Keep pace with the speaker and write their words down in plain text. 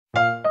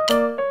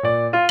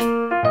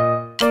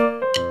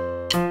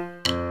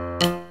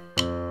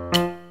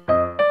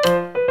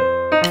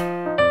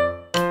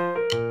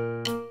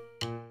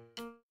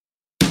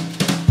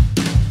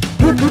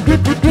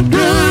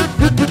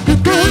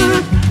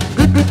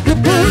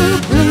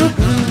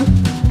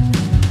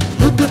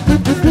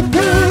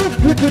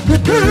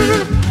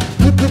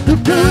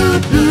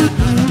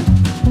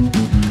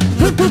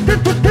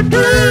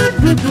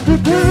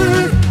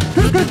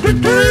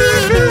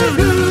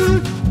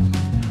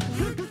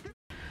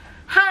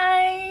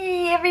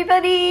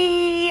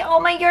everybody,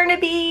 all my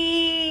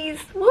yarnabees.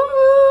 Woo!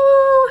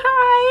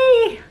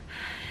 Hi!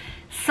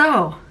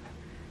 So,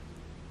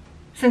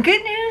 some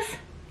good news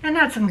and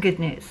not some good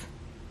news.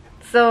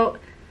 So,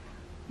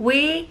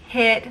 we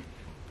hit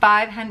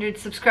 500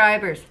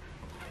 subscribers.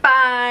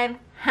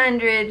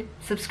 500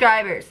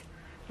 subscribers.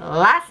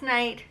 Last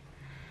night.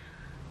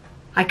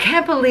 I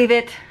can't believe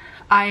it.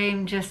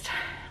 I'm just,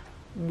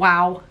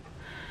 wow.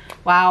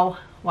 Wow,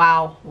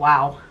 wow,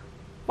 wow.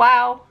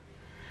 Wow.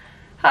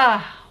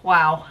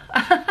 Wow.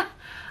 I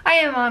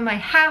am on my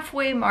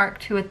halfway mark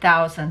to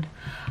 1,000.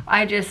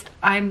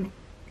 I'm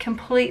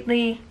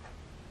completely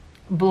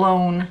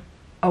blown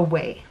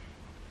away.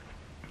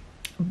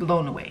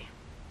 Blown away.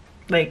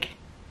 Like,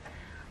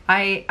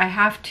 I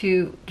have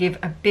to give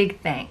a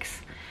big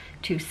thanks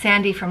to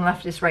Sandy from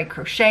Left is Right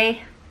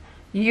Crochet.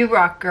 You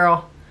rock,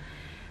 girl.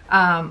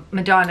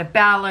 Madonna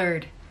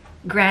Ballard,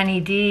 Granny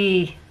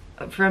D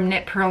from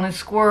Knit Pearl and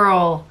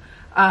Squirrel.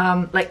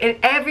 Like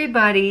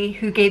everybody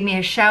who gave me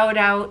a shout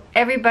out,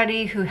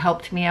 everybody who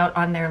helped me out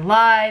on their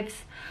lives.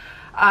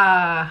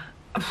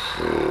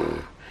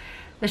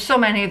 There's so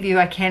many of you,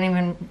 I can't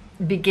even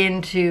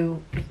begin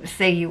to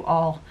say you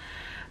all.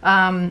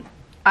 I'm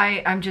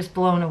just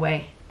blown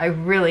away. I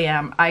really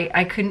am.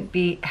 I couldn't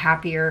be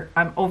happier.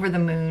 I'm over the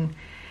moon.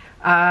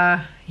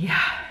 Yeah.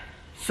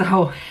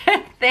 So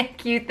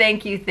thank you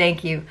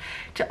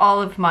to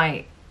all of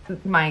my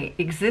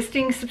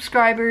existing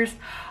subscribers,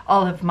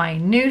 all of my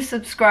new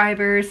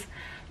subscribers.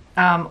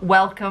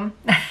 Welcome.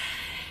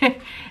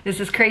 This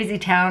is crazy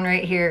town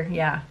right here.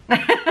 Yeah.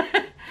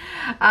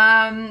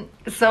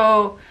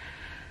 So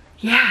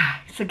yeah,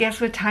 so guess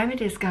what time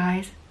it is,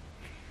 guys?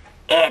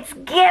 It's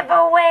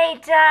giveaway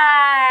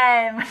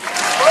time.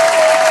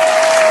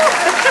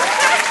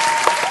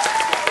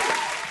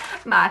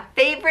 My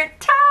favorite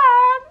time.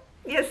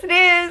 Yes, it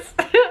is.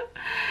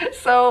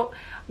 So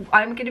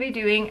I'm going to be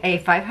doing a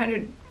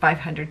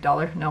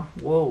 $500, no,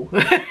 whoa,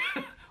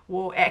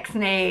 whoa,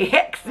 XNA,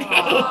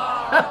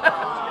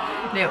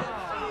 no,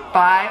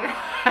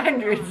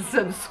 500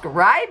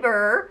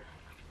 subscriber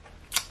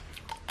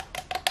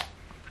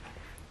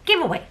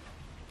giveaway.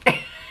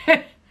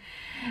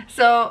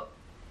 So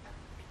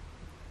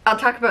I'll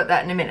talk about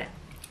that in a minute.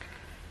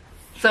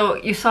 So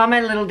you saw my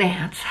little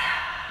dance,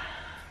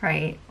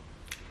 right?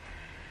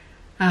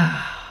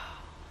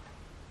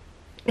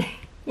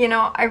 You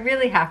know, I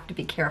really have to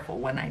be careful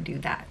when I do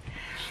that.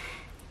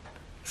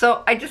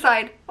 So I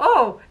decide,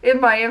 oh, in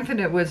my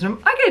infinite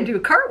wisdom, I gotta do a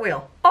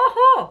cartwheel.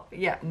 Oh,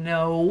 yeah,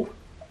 no.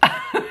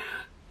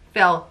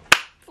 Fell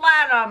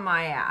flat on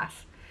my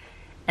ass.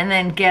 And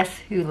then guess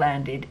who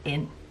landed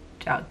in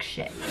dog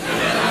shit?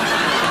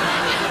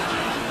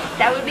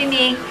 That would be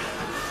me.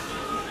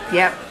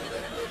 Yep.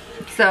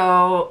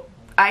 So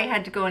I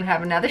had to go and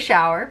have another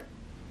shower.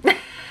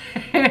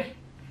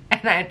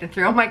 And I had to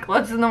throw my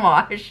clothes in the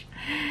wash.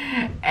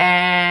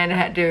 And I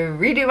had to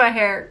redo my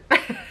hair.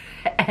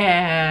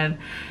 And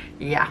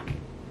yeah,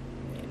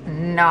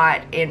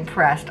 not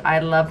impressed. I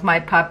love my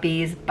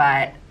puppies,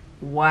 but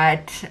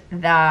what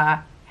the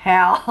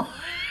hell?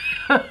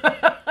 I'm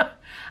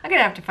gonna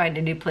have to find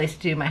a new place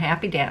to do my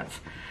happy dance.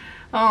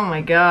 Oh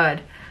my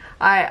God.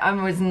 I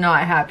was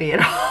not happy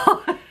at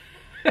all.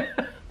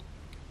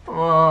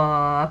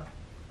 Oh.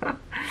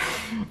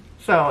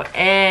 So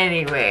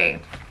anyway,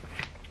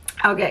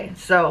 okay,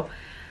 so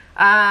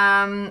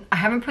I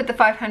haven't put the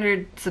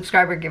 500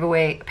 subscriber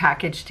giveaway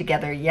package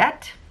together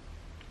yet.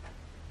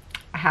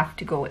 I have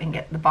to go and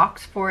get the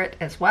box for it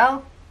as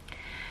well.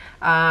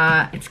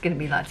 It's gonna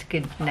be lots of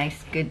good,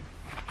 nice, good,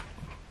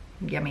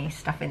 yummy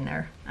stuff in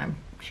there, I'm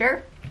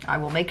sure. I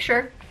will make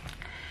sure.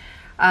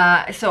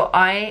 So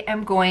I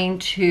am going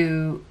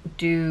to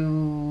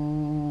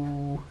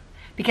do,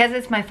 because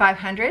it's my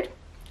 500,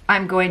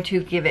 I'm going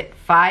to give it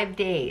 5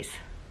 days.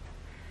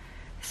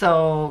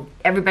 So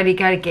everybody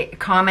got to get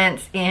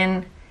comments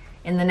in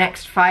the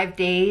next 5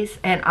 days,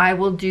 and I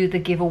will do the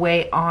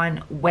giveaway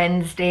on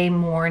Wednesday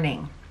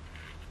morning.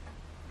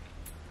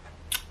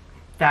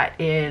 That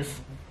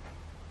is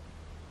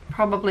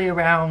probably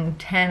around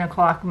 10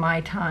 o'clock my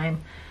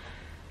time,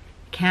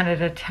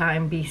 Canada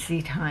time,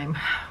 BC time,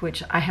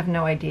 which I have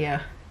no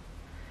idea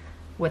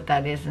what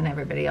that is in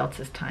everybody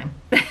else's time.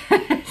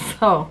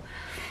 So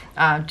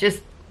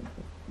just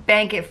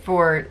bank it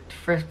for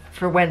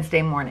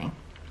Wednesday morning.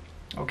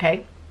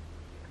 Okay.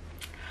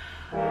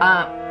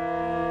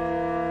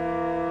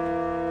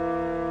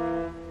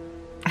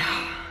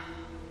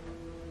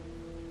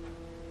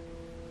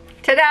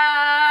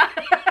 Ta-da!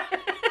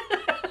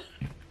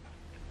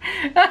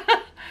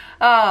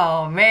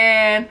 Oh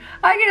man,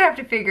 I'm gonna have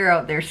to figure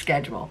out their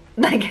schedule.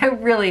 Like, I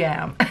really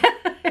am.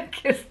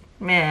 Because,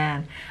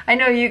 man, I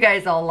know you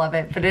guys all love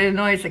it, but it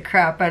annoys the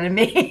crap out of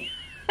me.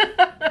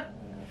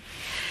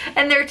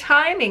 And their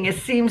timing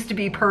seems to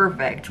be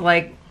perfect.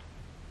 Like,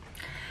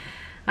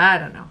 I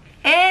don't know.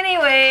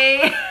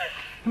 Anyway,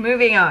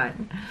 moving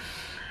on.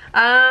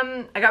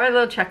 I got my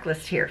little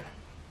checklist here,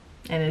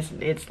 and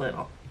it's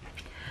little.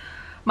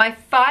 My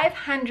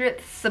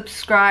 500th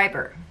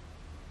subscriber,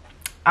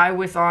 I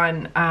was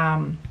on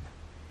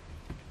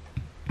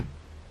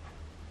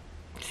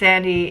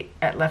Sandy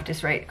at Left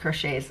is Right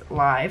Crochets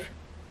live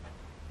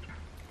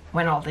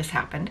when all this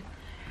happened.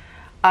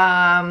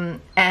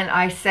 And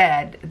I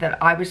said that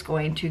I was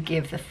going to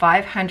give the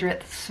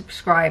 500th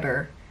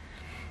subscriber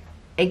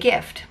a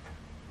gift.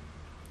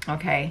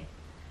 Okay.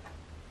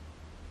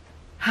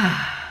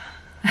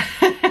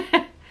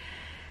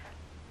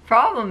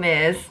 Problem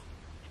is,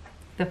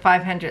 the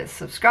 500th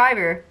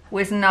subscriber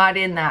was not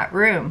in that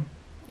room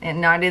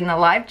and not in the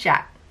live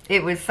chat.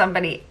 It was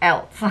somebody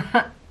else.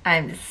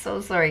 I'm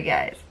so sorry,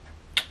 guys.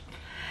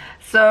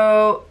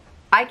 So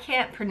I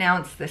can't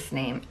pronounce this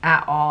name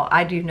at all.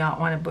 I do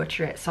not want to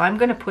butcher it. So I'm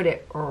going to put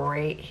it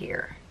right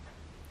here.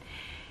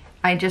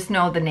 I just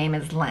know the name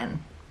is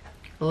Len.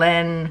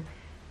 Len,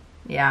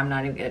 yeah, I'm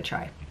not even going to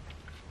try.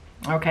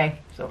 Okay,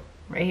 so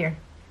right here.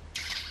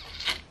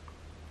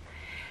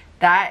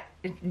 That,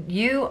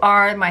 you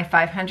are my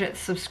 500th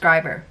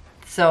subscriber.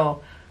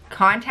 So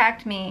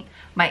contact me.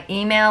 My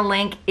email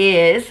link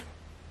is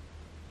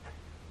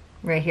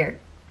right here.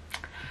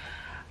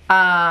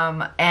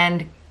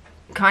 And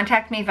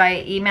contact me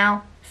via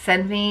email.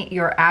 Send me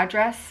your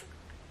address.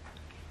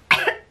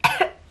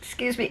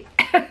 Excuse me.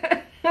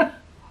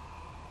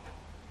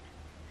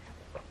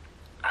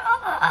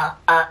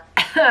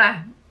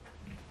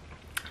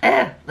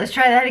 Let's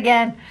try that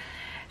again.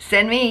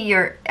 Send me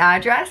your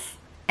address,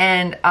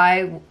 and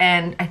I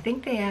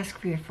think they ask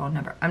for your phone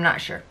number. I'm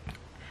not sure.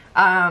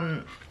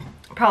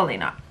 Probably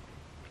not.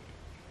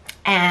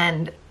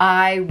 And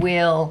I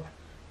will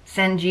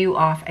send you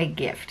off a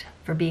gift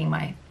for being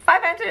my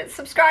 500th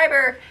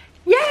subscriber.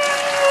 Yay!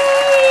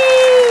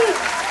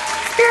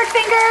 Spirit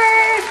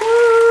fingers!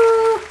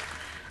 Woo!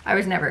 I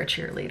was never a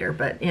cheerleader,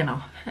 but you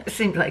know, it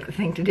seemed like the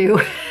thing to do.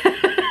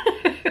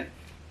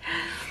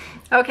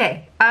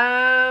 Okay.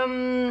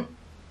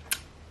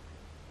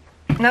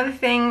 Another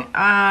thing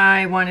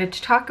I wanted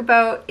to talk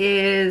about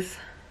is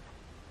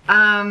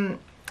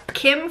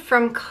Kim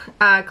from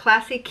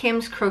Classy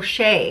Kim's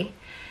Crochet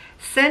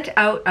sent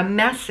out a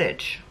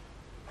message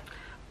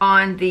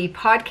on the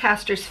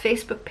podcaster's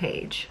Facebook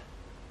page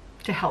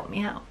to help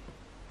me out,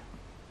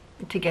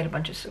 to get a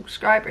bunch of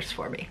subscribers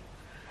for me.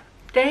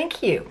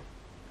 Thank you.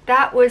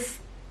 That was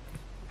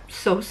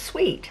so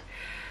sweet.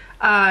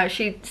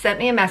 She sent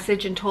me a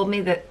message and told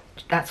me that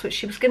that's what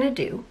she was going to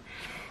do.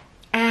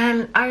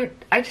 And I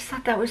just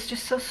thought that was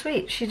just so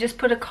sweet. She just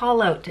put a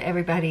call out to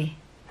everybody.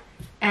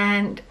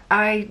 And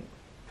it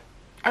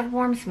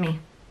warms me,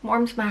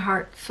 warms my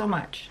heart so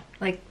much.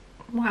 Like,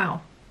 wow.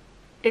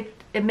 It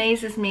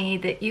amazes me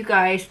that you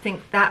guys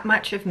think that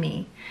much of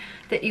me,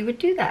 that you would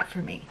do that for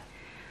me.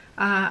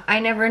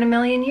 I never in a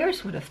million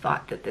years would have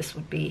thought that this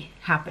would be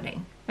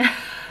happening.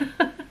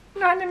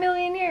 Not in a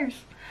million years.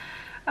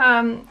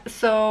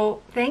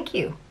 So thank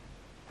you.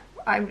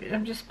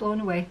 I'm just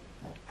blown away.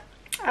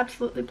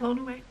 Absolutely blown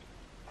away.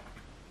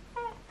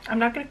 I'm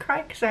not gonna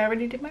cry because I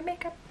already did my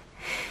makeup.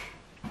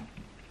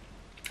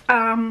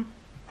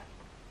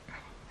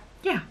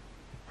 Yeah.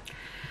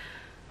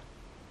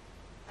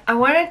 I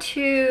wanted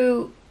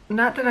to,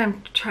 not that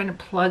I'm trying to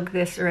plug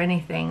this or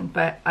anything,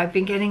 but I've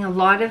been getting a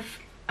lot of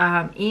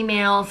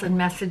emails and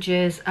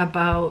messages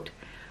about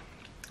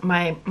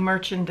my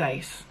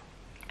merchandise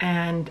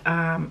and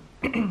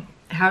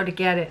how to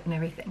get it and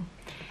everything.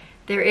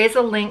 There is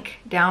a link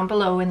down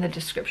below in the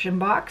description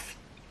box.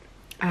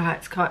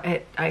 It's called,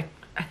 I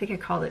think I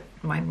called it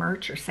my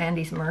merch or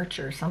Sandy's merch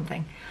or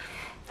something.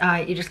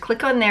 You just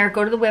click on there,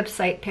 go to the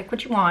website, pick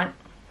what you want,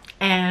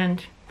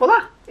 and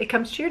voila, it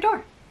comes to your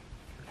door.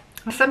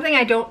 Something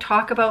I don't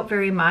talk about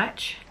very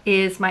much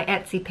is my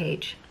Etsy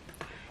page.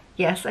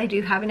 Yes, I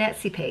do have an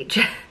Etsy page,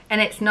 and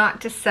it's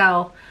not to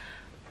sell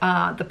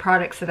the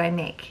products that I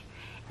make.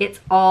 It's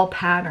all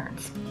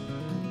patterns.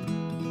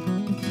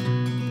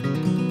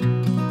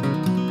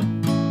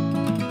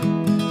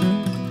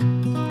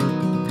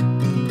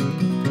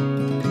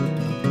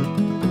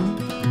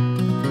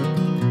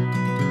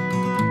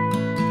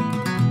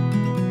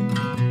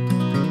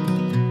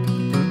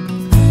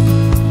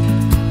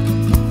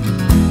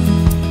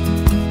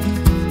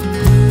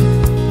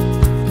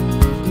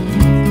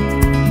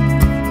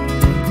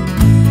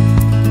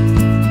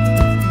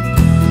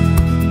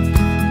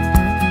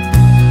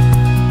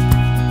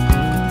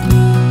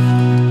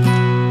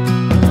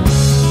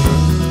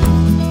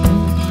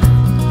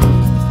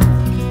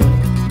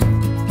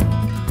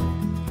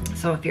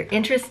 So if you're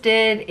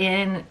interested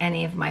in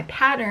any of my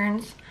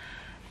patterns,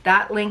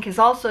 that link is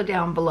also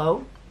down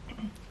below.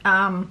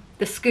 The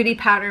Scooty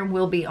pattern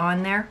will be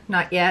on there.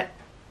 Not yet.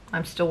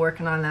 I'm still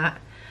working on that.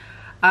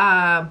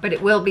 But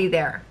it will be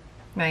there,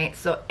 right?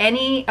 So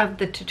any of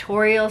the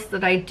tutorials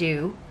that I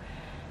do,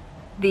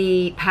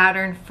 the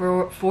pattern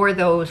for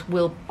those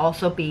will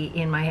also be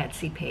in my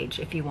Etsy page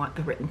if you want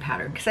the written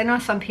pattern. Because I know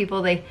some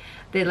people, they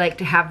like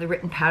to have the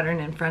written pattern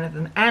in front of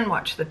them and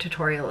watch the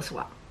tutorial as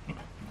well.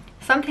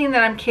 Something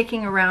that I'm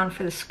kicking around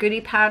for the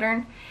Scooty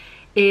pattern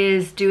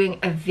is doing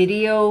a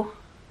video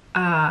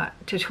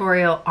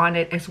tutorial on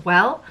it as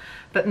well,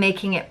 but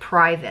making it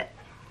private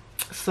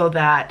so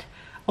that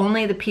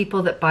only the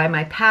people that buy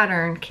my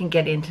pattern can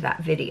get into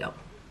that video.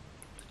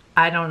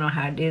 I don't know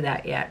how to do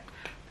that yet,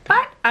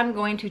 but I'm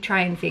going to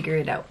try and figure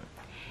it out.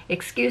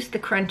 Excuse the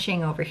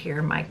crunching over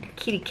here. My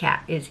kitty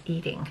cat is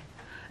eating.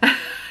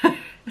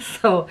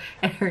 So,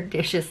 and her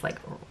dish is like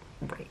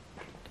right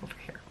over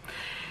here.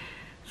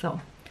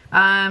 So,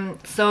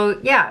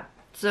 yeah.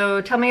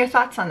 So tell me your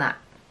thoughts on that.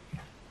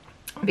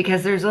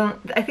 Because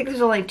I think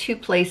there's only 2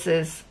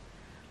 places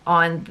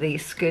on the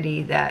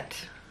Scooty that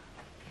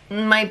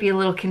might be a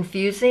little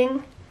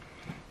confusing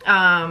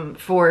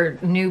for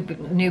new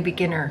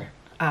beginner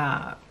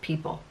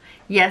people.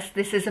 Yes,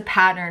 this is a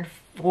pattern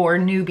for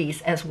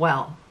newbies as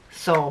well.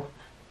 So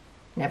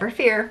never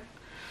fear,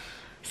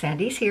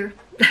 Sandy's here.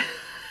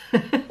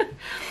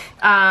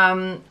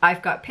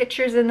 I've got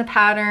pictures in the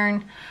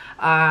pattern,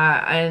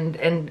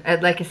 and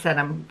like I said,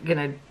 I'm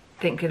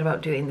thinking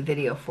about doing the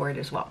video for it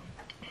as well.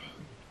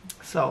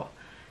 So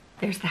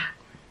there's that.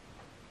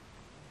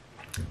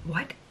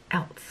 What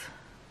else?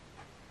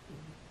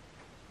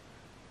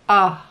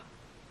 Oh,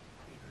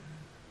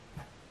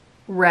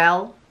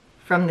 Rel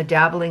from the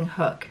Dabbling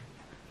Hook.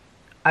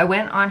 I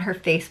went on her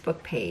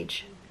Facebook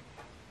page,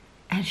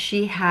 and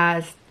she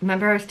has,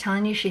 remember I was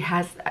telling you she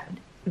has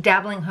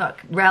Dabbling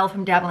Hook, Rel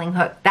from Dabbling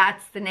Hook.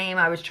 That's the name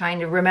I was trying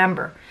to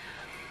remember.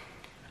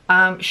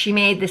 She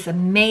made this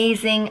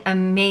amazing,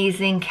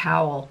 amazing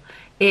cowl.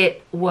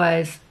 It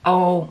was,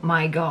 oh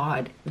my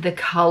God, the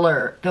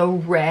color, the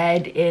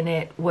red in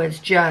it was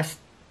just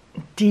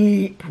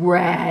deep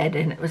red,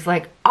 and it was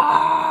like, oh,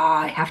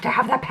 I have to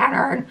have that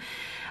pattern.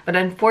 But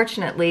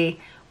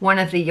unfortunately, one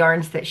of the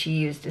yarns that she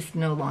used is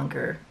no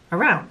longer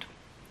around.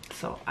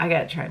 So I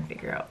gotta try and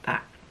figure out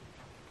that.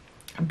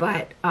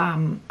 But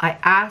I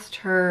asked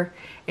her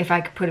if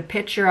I could put a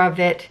picture of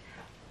it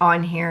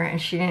on here,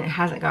 and she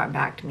hasn't gotten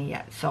back to me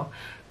yet. So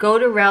go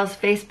to Rel's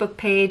Facebook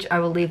page. I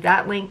will leave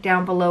that link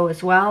down below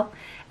as well,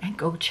 and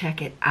go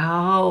check it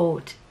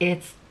out.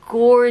 It's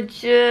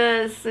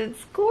gorgeous.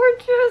 It's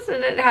gorgeous,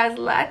 and it has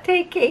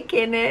latte cake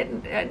in it.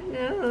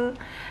 And,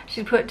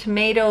 she put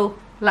tomato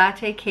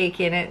latte cake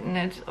in it, and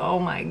it's, oh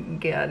my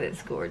God,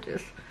 it's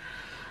gorgeous.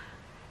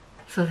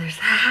 So there's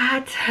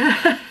that.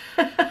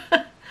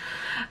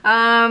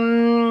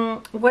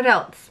 What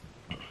else?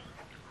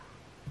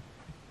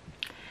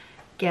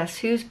 Guess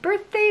whose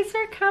birthdays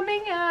are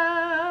coming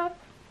up?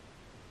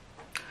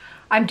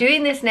 I'm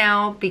doing this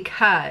now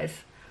because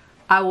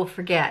I will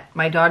forget.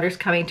 My daughter's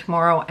coming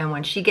tomorrow, and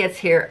when she gets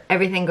here,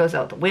 everything goes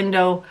out the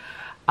window.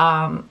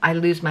 I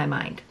lose my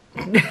mind.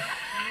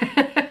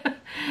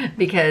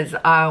 Because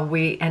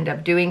we end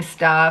up doing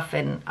stuff,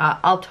 and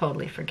I'll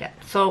totally forget.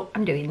 So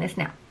I'm doing this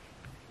now.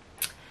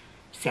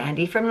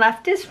 Sandy from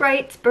Left is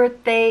Right's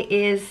birthday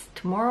is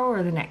tomorrow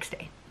or the next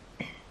day.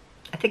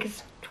 I think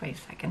it's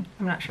 22nd.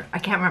 I'm not sure. I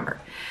can't remember.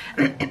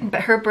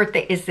 But her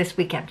birthday is this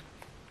weekend.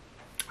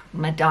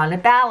 Madonna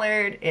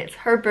Ballard, it's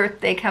her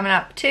birthday coming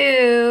up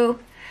too.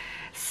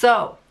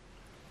 So,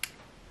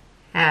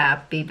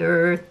 happy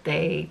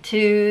birthday to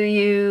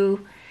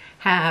you.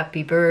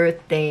 Happy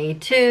birthday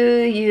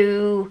to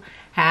you.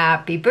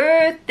 Happy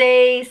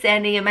birthday,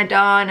 Sandy and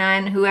Madonna,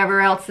 and whoever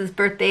else's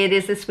birthday it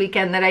is this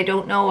weekend that I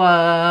don't know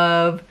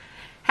of.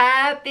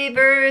 Happy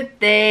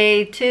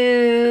birthday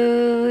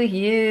to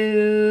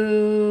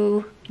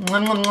you.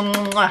 Mwah, mwah,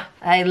 mwah, mwah.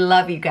 I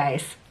love you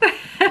guys.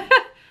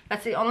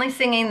 That's the only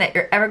singing that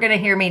you're ever going to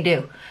hear me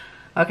do.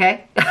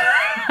 Okay?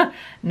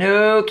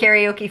 No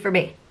karaoke for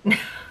me.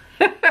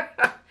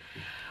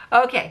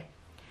 Okay.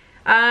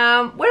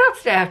 What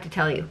else do I have to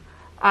tell you?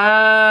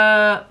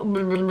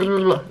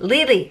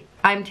 Lily,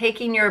 I'm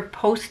taking your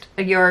post,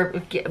 that's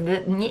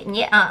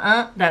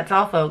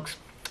all, folks.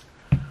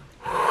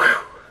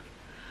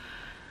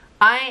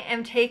 I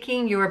am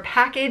taking your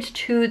package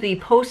to the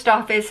post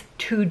office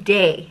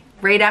today,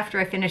 right after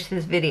I finish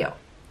this video.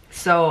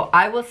 So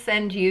I will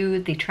send you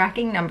the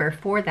tracking number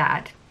for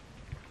that.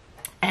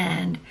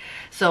 And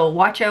so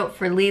watch out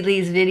for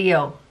Lily's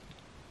video.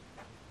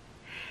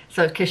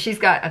 So, because she's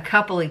got a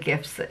couple of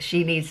gifts that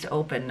she needs to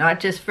open, not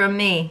just from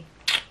me.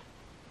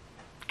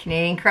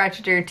 Canadian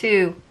Crocheter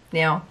too.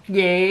 You know,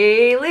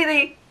 yay,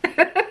 Lily.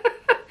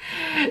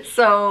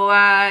 So,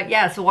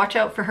 yeah, so watch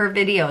out for her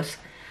videos.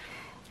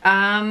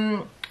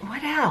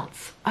 What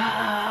else?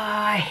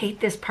 I hate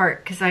this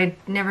part because I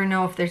never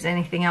know if there's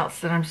anything else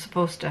that I'm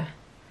supposed to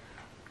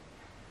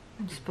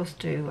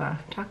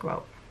talk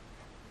about.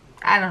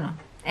 I don't know.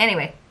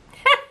 Anyway.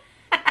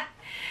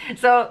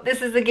 So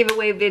this is a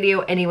giveaway video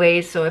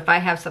anyways, so if I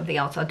have something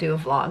else, I'll do a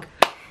vlog.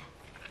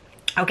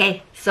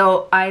 Okay,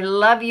 so I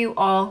love you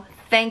all.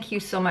 Thank you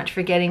so much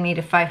for getting me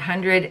to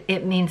 500.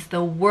 It means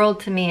the world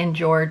to me and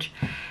George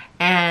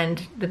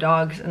and the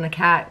dogs and the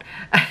cat.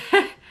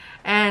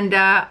 And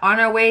on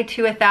our way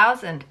to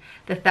 1,000.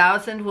 The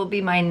 1,000 will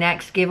be my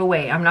next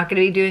giveaway. I'm not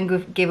going to be doing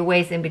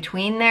giveaways in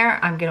between there.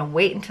 I'm going to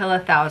wait until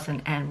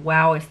 1,000, and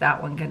wow, is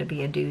that one going to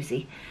be a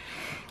doozy.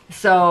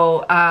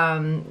 So,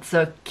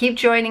 so keep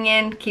joining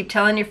in, keep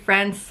telling your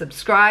friends,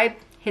 subscribe,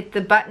 hit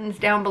the buttons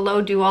down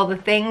below, do all the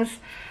things,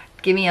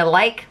 give me a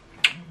like,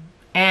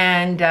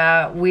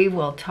 and we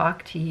will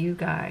talk to you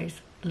guys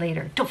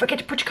later. Don't forget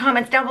to put your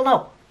comments down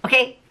below,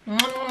 okay? Mwah,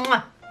 mwah,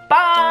 mwah.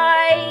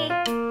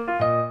 Bye.